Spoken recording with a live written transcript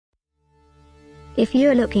If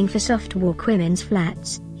you're looking for Softwalk women's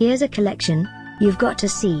flats, here's a collection you've got to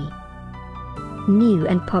see. New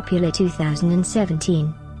and popular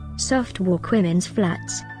 2017 Softwalk women's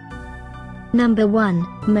flats. Number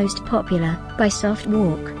 1, most popular, by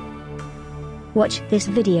Softwalk. Watch this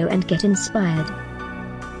video and get inspired.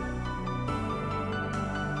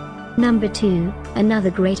 Number 2,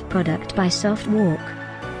 another great product by Softwalk.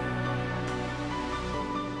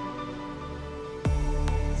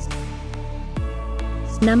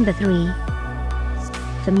 Number 3.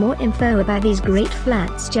 For more info about these great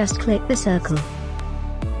flats, just click the circle.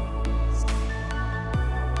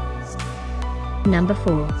 Number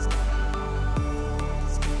 4.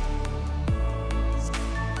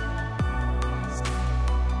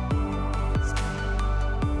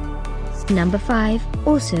 Number 5,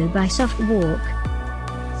 also by Softwalk.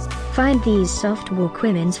 Find these Softwalk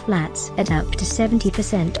women's flats at up to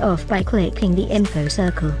 70% off by clicking the info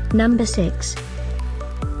circle. Number 6.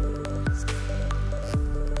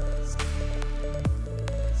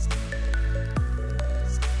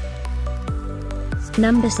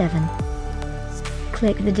 Number 7.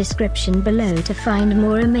 Click the description below to find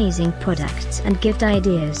more amazing products and gift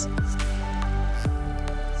ideas.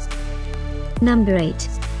 Number 8.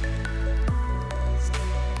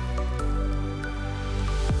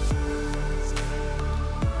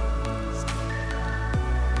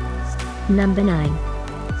 Number 9.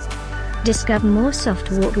 Discover more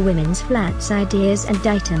Softwalk women's flats ideas and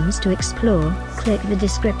items to explore, click the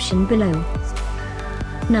description below.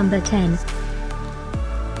 Number 10.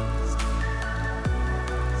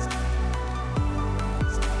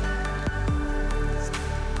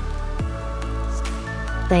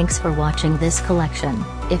 Thanks for watching this collection.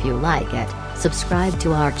 If you like it, subscribe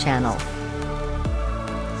to our channel.